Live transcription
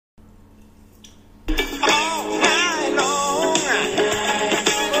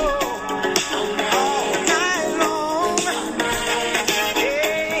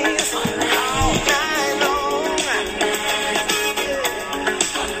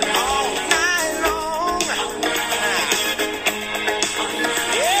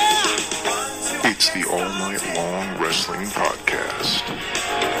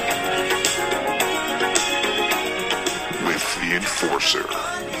Enforcer.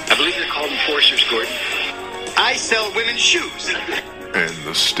 I believe they're called enforcers, Gordon. I sell women's shoes. And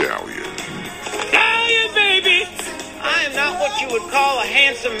the Stallion. Stallion, baby! I am not what you would call a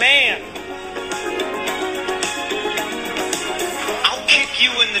handsome man. I'll kick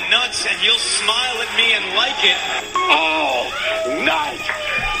you in the nuts and you'll smile at me and like it. All night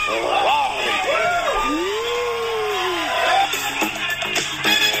long.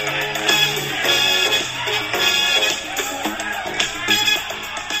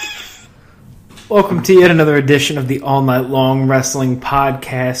 Welcome to yet another edition of the All Night Long Wrestling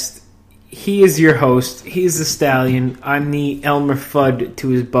Podcast. He is your host. He's the Stallion. I'm the Elmer Fudd to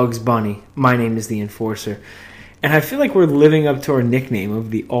his Bugs Bunny. My name is the Enforcer. And I feel like we're living up to our nickname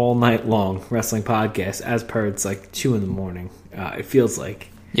of the All Night Long Wrestling Podcast. As per, it's like 2 in the morning. It feels like.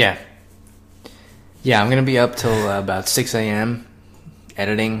 Yeah, I'm going to be up till about 6 a.m.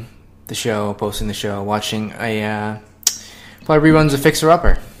 editing the show, posting the show, watching probably reruns of Fixer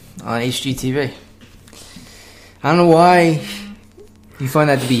Upper on HGTV. I don't know why you find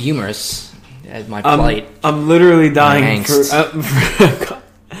that to be humorous at my plight. I'm literally dying for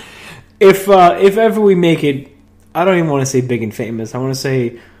if ever we make it, I don't even want to say big and famous. I want to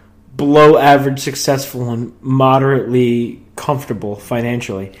say below average successful and moderately comfortable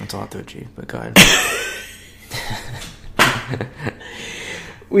financially. That's all I have to achieve, but go ahead.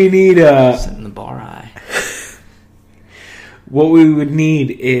 We need setting the bar high. What we would need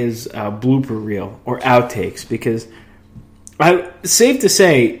is a blooper reel or outtakes, because safe to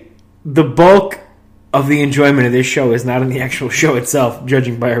say the bulk of the enjoyment of this show is not in the actual show itself,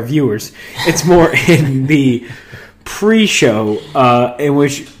 judging by our viewers. It's more in the pre-show in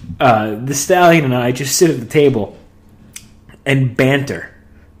which the Stallion and I just sit at the table and banter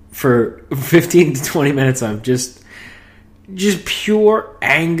for 15 to 20 minutes of just pure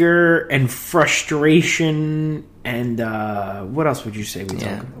anger and frustration. And what else would you say we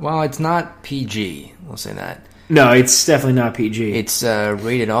talk about? Well, it's not PG. We'll say that. No, it's definitely not PG. It's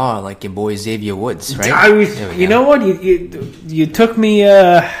rated R, like your boy Xavier Woods, right? You know what? You took me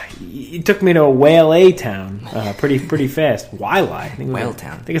to a whale A town pretty fast. Wile I think Whale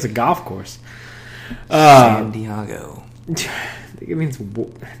Town. I think it's a golf course. San Diego. I think it means.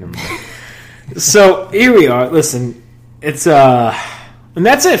 Never mind. So here we are. Listen, it's and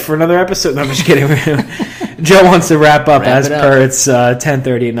that's it for another episode. No, I'm just kidding. Joe wants to wrap up as per it's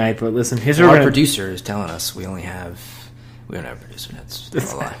 10:30 at night. But listen, here's our producer is telling us we don't have a producer.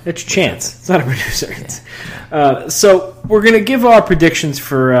 That's a lie. It's Chance. It's not a producer. Yeah. So we're gonna give our predictions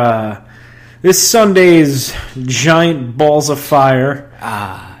for this Sunday's Giant Balls of Fire.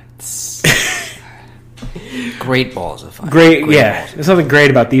 It's great balls of fire. Great yeah. There's nothing great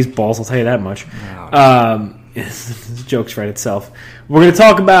about these balls. I'll tell you that much. No. The joke's right itself. We're going to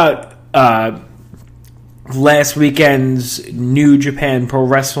talk about last weekend's New Japan Pro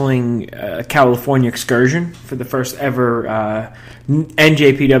Wrestling California excursion for the first ever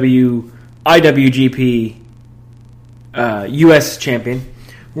NJPW IWGP U.S. champion.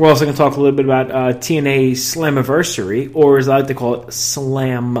 We're also going to talk a little bit about TNA Slammiversary, or as I like to call it,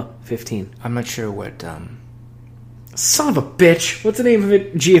 Slam 15. I'm not sure what... Son of a bitch. What's the name of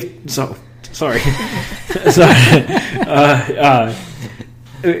it? Sorry.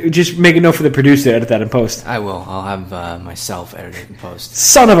 Just make a note for the producer to edit that in post. I will. I'll have myself edit it in post.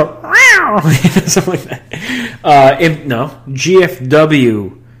 Son of a... Something like that.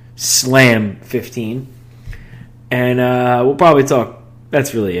 GFW Slam 15. And we'll probably talk...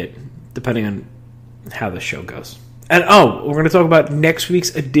 That's really it, depending on how the show goes. And we're going to talk about next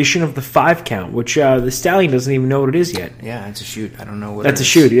week's edition of the 5 Count, which the Stallion doesn't even know what it is yet. Yeah, it's a shoot. I don't know what That's a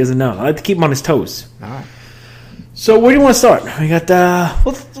shoot. He doesn't know. I like to keep him on his toes. All right. So where do you want to start? We got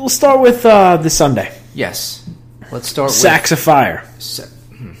we'll start with this Sunday. Yes. Let's start Sacks with... of Fire.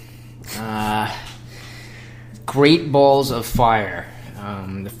 Great Balls of Fire.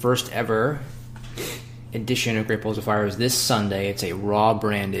 The first ever edition of Great Balls of Fire is this Sunday. It's a Raw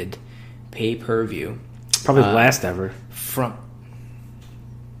branded pay-per-view. Probably the last ever.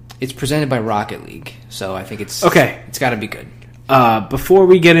 It's presented by Rocket League, so I think it's okay. It's got to be good. Before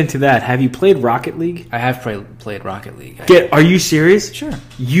we get into that, have you played Rocket League? I have played Rocket League. Are you serious? Sure.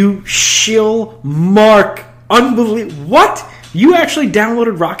 You shill mark. Unbelievable. What? You actually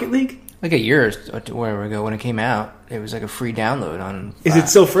downloaded Rocket League? Like a year or whatever ago when it came out. It was like a free download on... Is it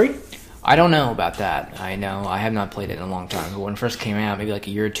still free? I don't know about that. I know. I have not played it in a long time. But when it first came out, maybe like a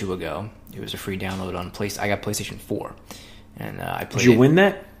year or two ago, it was a free download on I got PlayStation 4. And I played Did you win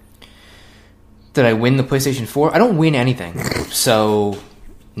that? Did I win the PlayStation 4? I don't win anything. So,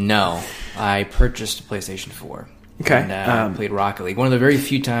 no. I purchased a PlayStation 4. Okay. And I played Rocket League. One of the very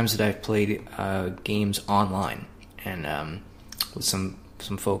few times that I've played games online. And with some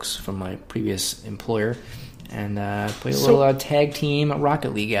folks from my previous employer, and played a little tag team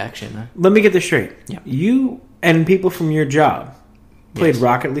Rocket League action. Let me get this straight. Yeah. You and people from your job played Yes.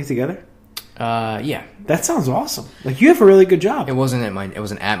 Rocket League together? Yeah. That sounds awesome. Like, you have a really good job. It wasn't at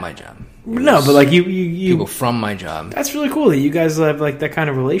my job. No, but like you People from my job. that's really cool that you guys have like that kind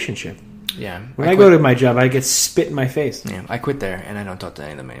of relationship. Yeah. When I go to my job, I get spit in my face. Yeah, I quit there, and I don't talk to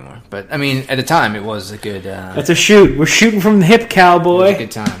any of them anymore. But, I mean, at the time, it was a good... That's a shoot. We're shooting from the hip, it was cowboy. a good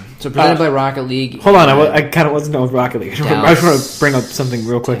time. So, presented by Rocket League. Hold on, I kind of wasn't done with Rocket League. I just want to bring up something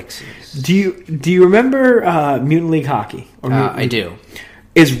real quick. Texas. Do you remember Mutant League Hockey? Or I do.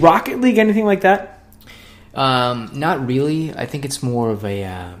 Is Rocket League anything like that? Not really. I think it's more of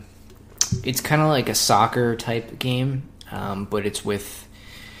a... it's kind of like a soccer type game, but it's with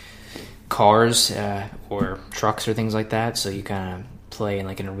cars or trucks or things like that. So you kind of play in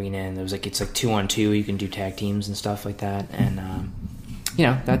like an arena, and it's like 2-on-2. You can do tag teams and stuff like that, and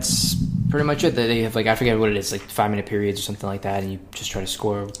that's pretty much it. They have I forget what it is, like 5-minute periods or something like that, and you just try to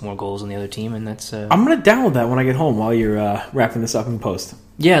score more goals than the other team, and that's. I'm gonna download that when I get home while you're wrapping this up in post.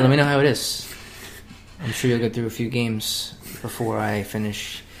 Yeah, let me know how it is. I'm sure you'll get through a few games before I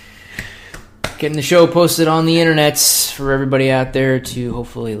finish getting the show posted on the internet for everybody out there to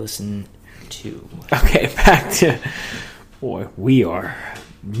hopefully listen to. Okay, back to... Boy, we are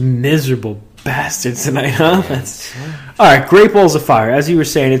miserable bastards tonight, huh? All right, Great Balls of Fire. As you were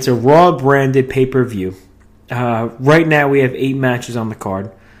saying, it's a Raw-branded pay-per-view. Right now, we have 8 matches on the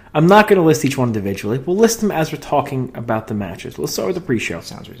card. I'm not going to list each one individually. We'll list them as we're talking about the matches. We'll start with the pre-show.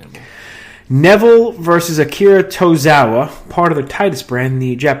 Sounds reasonable. Neville versus Akira Tozawa, part of the Titus brand,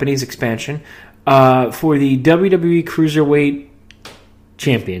 the Japanese expansion, for the WWE Cruiserweight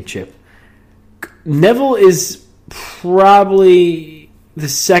Championship. Neville is probably the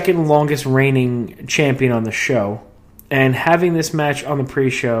second longest reigning champion on the show, and having this match on the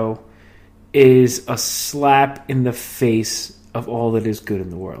pre-show is a slap in the face of all that is good in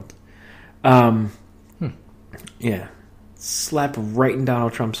the world. Yeah. Slap right in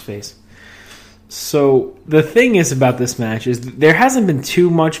Donald Trump's face. So the thing is about this match is there hasn't been too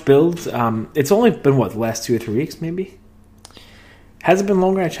much build. It's only been, the last 2 or 3 weeks, maybe? Has it been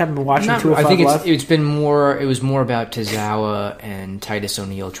longer? I just haven't been watching 205 I think Live. it's been more. It was more about Tozawa and Titus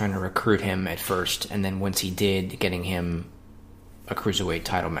O'Neil trying to recruit him at first, and then once he did, getting him a cruiserweight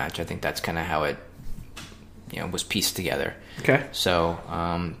title match. I think that's kind of how it, was pieced together. Okay. So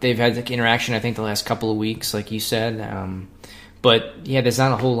they've had interaction. I think the last couple of weeks, like you said, but yeah, there's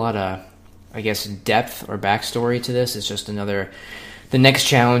not a whole lot of, I guess, depth or backstory to this. It's just the next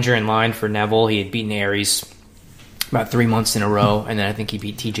challenger in line for Neville. He had beaten Aries about 3 months in a row, and then I think he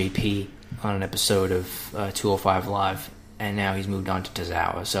beat TJP on an episode of 205 Live, and now he's moved on to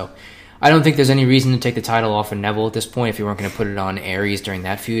Tozawa. So I don't think there's any reason to take the title off of Neville at this point. If you weren't going to put it on Aries during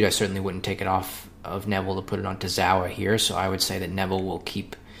that feud, I certainly wouldn't take it off of Neville to put it on Tozawa here. So I would say that Neville will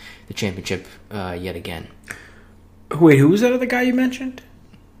keep the championship yet again. Wait, who was that other guy you mentioned?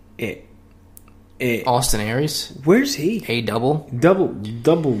 Austin Aries. Where's he? A double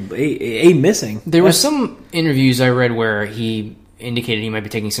A missing. There were some interviews I read where he indicated he might be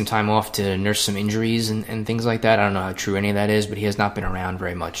taking some time off to nurse some injuries and things like that. I don't know how true any of that is, but he has not been around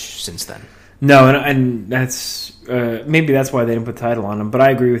very much since then. No, and that's maybe that's why they didn't put the title on him. But I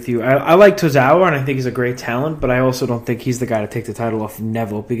agree with you. I like Tozawa, and I think he's a great talent, but I also don't think he's the guy to take the title off of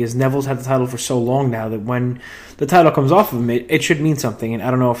Neville, because Neville's had the title for so long now that when the title comes off of him, it should mean something. And I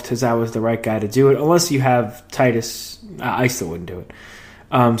don't know if Tozawa is the right guy to do it, unless you have Titus. I still wouldn't do it.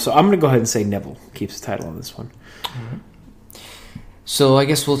 So I'm going to go ahead and say Neville keeps the title on this one. Mm-hmm. So I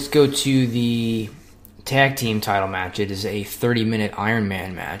guess we'll go to the tag team title match. It is a 30-minute Iron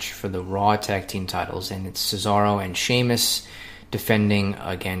Man match for the Raw tag team titles, and it's Cesaro and Sheamus defending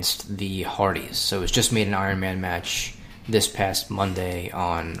against the Hardys. So it was just made an Iron Man match this past Monday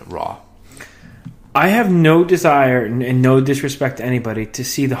on Raw. I have no desire and no disrespect to anybody to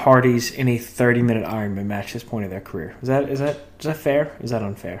see the Hardys in a 30-minute Iron Man match at this point of their career. Is that fair? Is that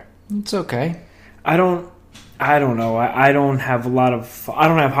unfair? It's okay. I don't know. I don't have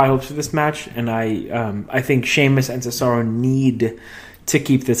high hopes for this match, and I think Sheamus and Cesaro need to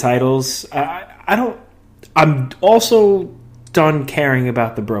keep the titles. I'm also done caring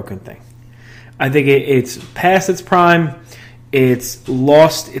about the broken thing. I think it's past its prime. It's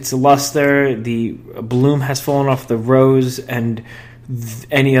lost its luster. The bloom has fallen off the rose, and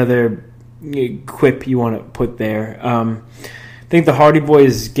any other quip you want to put there. I think the Hardy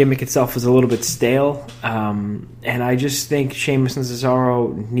Boys gimmick itself is a little bit stale, and I just think Sheamus and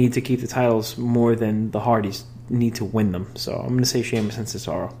Cesaro need to keep the titles more than the Hardys need to win them. So I'm going to say Sheamus and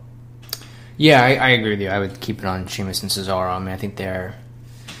Cesaro. Yeah, I agree with you. I would keep it on Sheamus and Cesaro. I mean, I think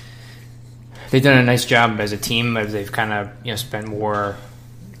they've done a nice job as a team, as they've kind of spent more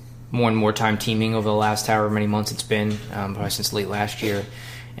and more time teaming over the last however many months it's been, probably since late last year.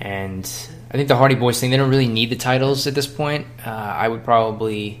 And I think the Hardy Boys thing, they don't really need the titles at this point. I would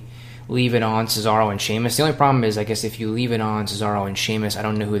probably leave it on Cesaro and Sheamus. The only problem is, I guess, if you leave it on Cesaro and Sheamus, I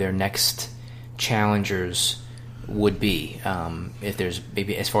don't know who their next challengers would be. If there's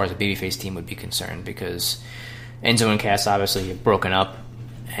maybe as far as a babyface team would be concerned, because Enzo and Cass obviously have broken up,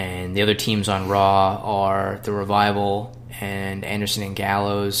 and the other teams on Raw are the Revival and Anderson and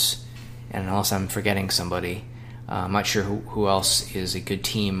Gallows, and unless I'm forgetting somebody, I'm not sure who else is a good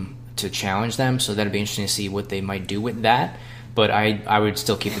team to challenge them. So that'd be interesting to see what they might do with that. But I would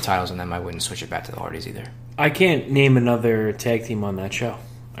still keep the titles on them. I wouldn't switch it back to the Hardys either. I can't name another tag team on that show.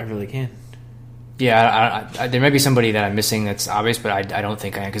 I really can't. Yeah, I there might be somebody that I'm missing that's obvious, but I don't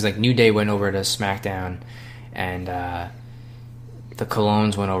think I am. Because like New Day went over to SmackDown, and the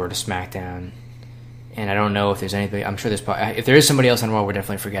Colognes went over to SmackDown. And I don't know if there's anybody. I'm sure there's probably, if there is somebody else on Raw, we're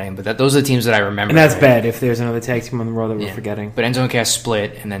definitely forgetting. But those are the teams that I remember. And that's bad if there's another tag team on the Raw that we're forgetting. But Enzo and Cass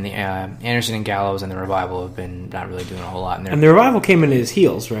split, and then the Anderson and Gallows and the Revival have been not really doing a whole lot. And the Revival came in as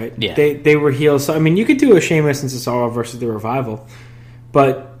heels, right? Yeah, they were heels. So I mean, you could do a Sheamus and Cesaro versus the Revival,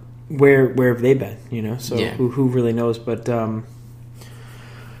 but where have they been? So who really knows? But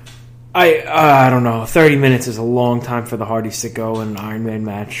I don't know. 30 minutes is a long time for the Hardys to go in an Iron Man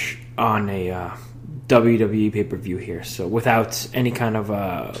match on a WWE pay-per-view here, so without any kind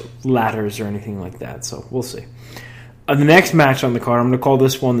of ladders or anything like that. So we'll see. The next match on the card, I'm going to call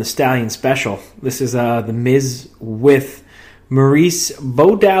this one the Stallion Special. This is The Miz with Maurice,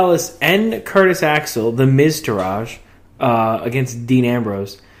 Bo Dallas, and Curtis Axel, the Miz-tourage, against Dean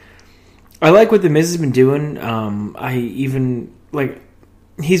Ambrose. I like what the Miz has been doing.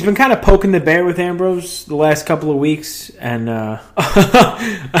 He's been kind of poking the bear with Ambrose the last couple of weeks, and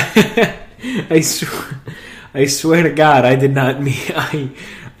I swear to God, I did not mean.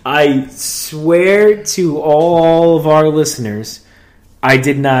 I swear to all of our listeners, I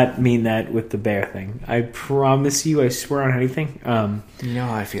did not mean that with the bear thing. I promise you, I swear on anything. You know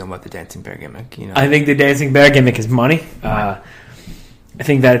how I feel about the dancing bear gimmick. I think the dancing bear gimmick is money. I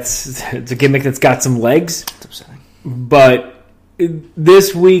think it's a gimmick that's got some legs. It's upsetting. But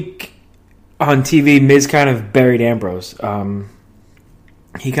this week on TV, Miz kind of buried Ambrose.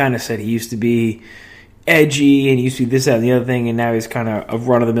 He kind of said he used to be edgy and he used to be this, that, and the other thing, and now he's kind of a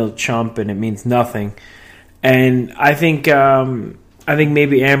run-of-the-mill chump and it means nothing. And I think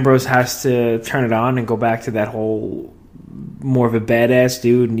maybe Ambrose has to turn it on and go back to that whole more of a badass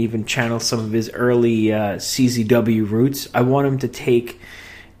dude and even channel some of his early CZW roots. I want him to take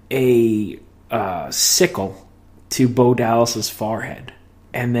a sickle to Bo Dallas's forehead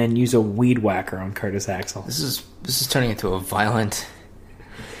and then use a weed whacker on Curtis Axel. This is turning into a violent...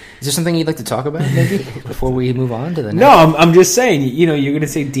 Is there something you'd like to talk about, maybe, before we move on to the next? No, I'm just saying, you're going to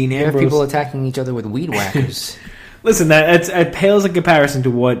say Dean Ambrose... You have people attacking each other with weed whackers. Listen, that pales in comparison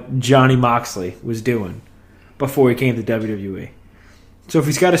to what Johnny Moxley was doing before he came to WWE. So if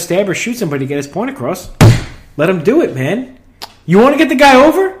he's got to stab or shoot somebody to get his point across, let him do it, man. You want to get the guy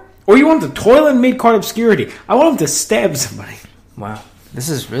over? Or you want him to toil in mid-card obscurity? I want him to stab somebody. Wow. This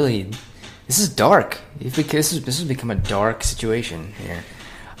is dark. This has become a dark situation here.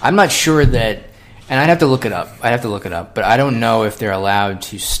 I'm not sure that, and I'd have to look it up, but I don't know if they're allowed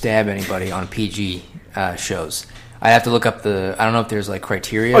to stab anybody on PG shows. I'd have to look up I don't know if there's like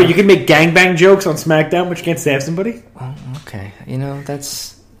criteria. Oh, you can make gangbang jokes on SmackDown, but you can't stab somebody? Oh, okay.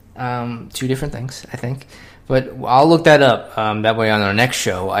 That's two different things, I think. But I'll look that up. That way on our next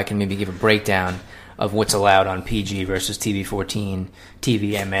show, I can maybe give a breakdown of what's allowed on PG versus TV-14,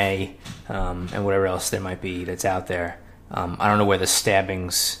 TVMA, and whatever else there might be that's out there. I don't know where the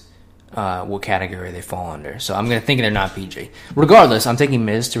stabbings, what category they fall under. So I'm going to think they're not PG. Regardless, I'm taking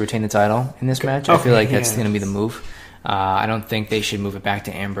Miz to retain the title in this match. I feel like that's going to be the move. I don't think they should move it back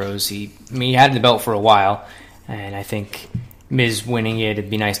to Ambrose. He had the belt for a while, and I think Miz winning it, it'd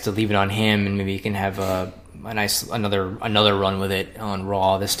be nice to leave it on him, and maybe he can have a nice another run with it on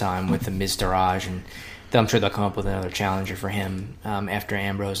Raw this time with the Miz-tourage, and I'm sure they'll come up with another challenger for him after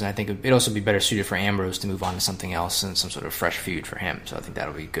Ambrose. And I think it'd also be better suited for Ambrose to move on to something else and some sort of fresh feud for him. So I think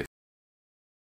that'll be good